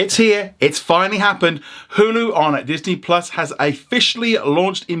It's here, it's finally happened. Hulu on Disney Plus has officially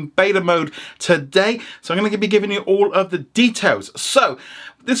launched in beta mode today. So I'm going to be giving you all of the details. So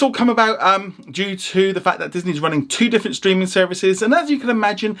this all come about due to the fact that Disney's running two different streaming services. And as you can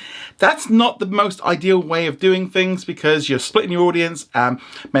imagine, that's not the most ideal way of doing things because you're splitting your audience.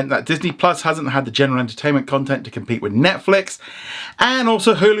 Meant that Disney Plus hasn't had the general entertainment content to compete with Netflix. And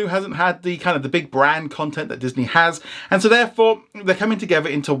also Hulu hasn't had the kind of the big brand content that Disney has. And so therefore, they're coming together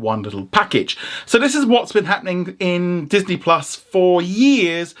into one little package. So this is what's been happening in Disney Plus for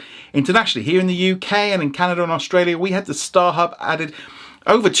years internationally. Here in the UK and in Canada and Australia, we had the Star Hub added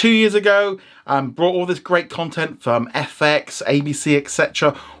over 2 years ago, brought all this great content from FX, ABC,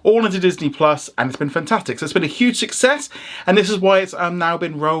 etc., all into Disney Plus, and it's been fantastic. So it's been a huge success, and this is why it's now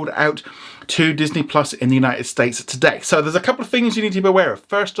been rolled out to Disney Plus in the United States today. So there's a couple of things you need to be aware of.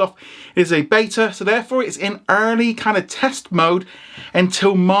 First off, it is a beta, so therefore it's in early kind of test mode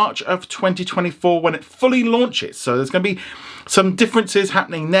until March of 2024 when it fully launches. So there's going to be some differences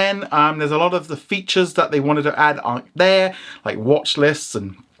happening then. There's a lot of the features that they wanted to add aren't there, like watch lists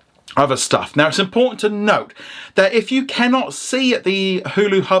and other stuff. Now, it's important to note that if you cannot see the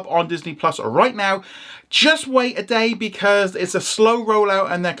Hulu Hub on Disney Plus right now, just wait a day because it's a slow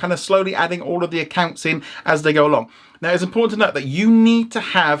rollout and they're kind of slowly adding all of the accounts in as they go along. Now, it's important to note that you need to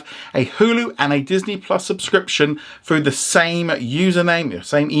have a Hulu and a Disney Plus subscription through the same username, the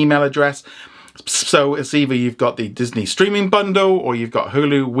same email address. So it's either you've got the Disney streaming bundle or you've got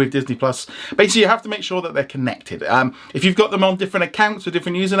Hulu with Disney Plus. Basically, you have to make sure that they're connected. If you've got them on different accounts with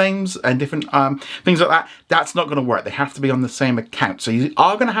different usernames and different things like that, that's not going to work. They have to be on the same account. So you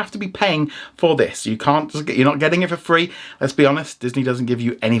are going to have to be paying for this. You can't just you're not getting it for free. Let's be honest, Disney doesn't give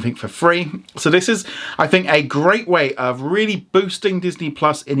you anything for free. So this is, I think, a great way of really boosting Disney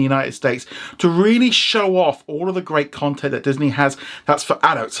Plus in the United States to really show off all of the great content that Disney has that's for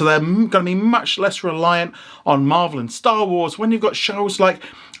adults. So they're going to be much less reliant on Marvel and Star Wars when you've got shows like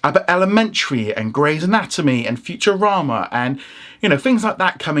Abbott Elementary and Grey's Anatomy and Futurama and, you know, things like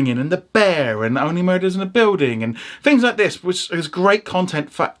that coming in, and The Bear and Only Murders in a Building and things like this, which is great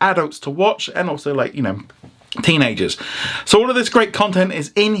content for adults to watch and also, like, you know, teenagers. So all of this great content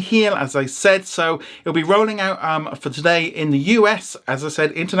is in here, as I said. So it'll be rolling out for today in the US. As I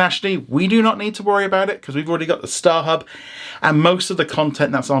said, internationally, we do not need to worry about it because we've already got the Star Hub, and most of the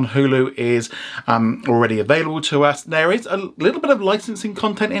content that's on Hulu is already available to us. There is a little bit of licensing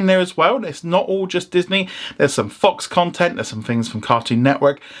content in there as well. It's not all just Disney. There's some Fox content. There's some things from Cartoon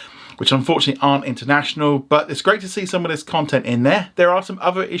Network, which unfortunately aren't international, but it's great to see some of this content in there. There are some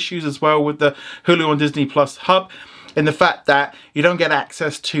other issues as well with the Hulu on Disney Plus Hub, in the fact that you don't get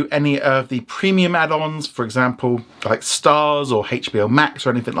access to any of the premium add-ons, for example, like Stars or HBO Max or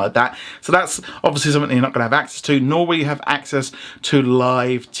anything like that. So that's obviously something you're not going to have access to, nor will you have access to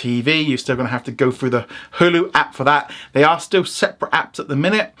live TV. You're still going to have to go through the Hulu app for that. They are still separate apps at the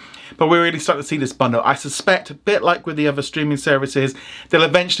minute, but we're really starting to see this bundle. I suspect, a bit like with the other streaming services, they'll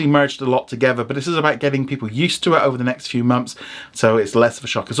eventually merge the lot together, but this is about getting people used to it over the next few months, so it's less of a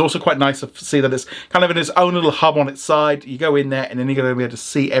shock. It's also quite nice to see that it's kind of in its own little hub on its side. You go in there and then you're going to be able to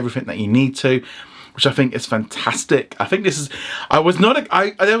see everything that you need to, which I think is fantastic. I think this is, there was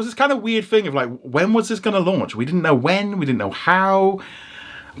this kind of weird thing of like, when was this going to launch? We didn't know when, we didn't know how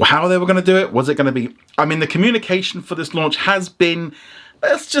they were going to do it. Was it going to be, I mean, the communication for this launch has been,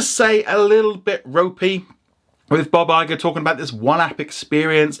 let's just say, a little bit ropey, with Bob Iger talking about this one app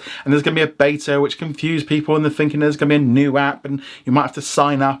experience, and there's going to be a beta which confused people and they're thinking there's going to be a new app and you might have to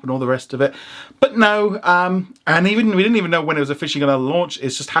sign up and all the rest of it. But no, and we didn't even know when it was officially going to launch.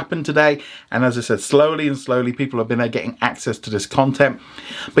 It's just happened today, and as I said, slowly and slowly people have been getting access to this content.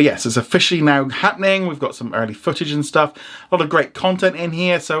 But yes, it's officially now happening. We've got some early footage and stuff, a lot of great content in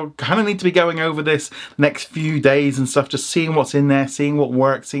here, so kind of need to be going over this the next few days and stuff, just seeing what's in there, seeing what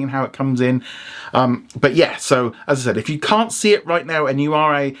works, seeing how it comes in. But yeah, so as I said, if you can't see it right now and you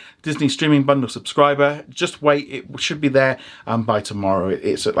are a Disney streaming bundle subscriber, just wait. It should be there by tomorrow.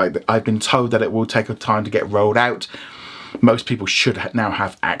 It's like, I've been told that it will take a time to get rolled out. Most people should now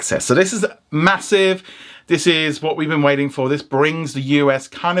have access. So this is massive. This is what we've been waiting for. This brings the US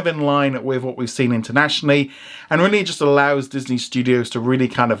kind of in line with what we've seen internationally, and really just allows Disney Studios to really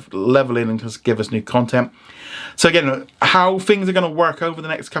kind of level in and just give us new content. So again, how things are going to work over the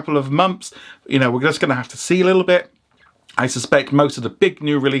next couple of months, you know, we're just going to have to see a little bit. I suspect most of the big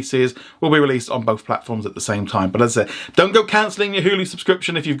new releases will be released on both platforms at the same time. But as I said, don't go cancelling your Hulu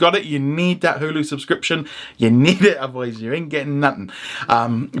subscription. If you've got it, you need that Hulu subscription. You need it, otherwise you ain't getting nothing.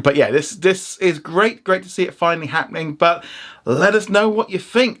 But yeah, this is great. Great to see it finally happening. But let us know what you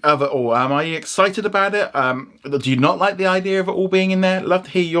think of it all. Are you excited about it? Do you not like the idea of it all being in there? Love to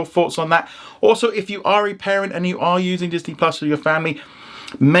hear your thoughts on that. Also, if you are a parent and you are using Disney Plus for your family,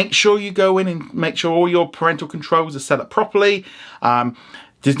 make sure you go in and make sure all your parental controls are set up properly.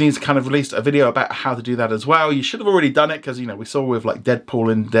 Disney's kind of released a video about how to do that as well. You should have already done it because, you know, we saw with like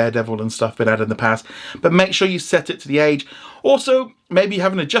Deadpool and Daredevil and stuff been added in the past. But make sure you set it to the age. Also, maybe you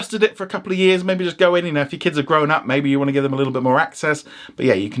haven't adjusted it for a couple of years. Maybe just go in, you know, if your kids are grown up, maybe you want to give them a little bit more access. But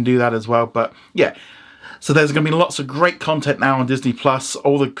yeah, you can do that as well. But yeah. So there's going to be lots of great content now on Disney Plus.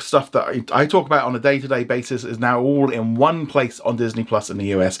 All the stuff that I talk about on a day-to-day basis is now all in one place on Disney Plus in the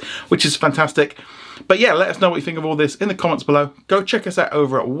US, which is fantastic. But yeah, let us know what you think of all this in the comments below. Go check us out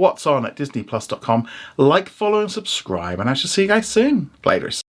over at whatson at disneyplus.com. Like, follow, and subscribe. And I shall see you guys soon.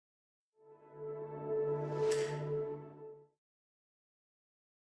 Laters.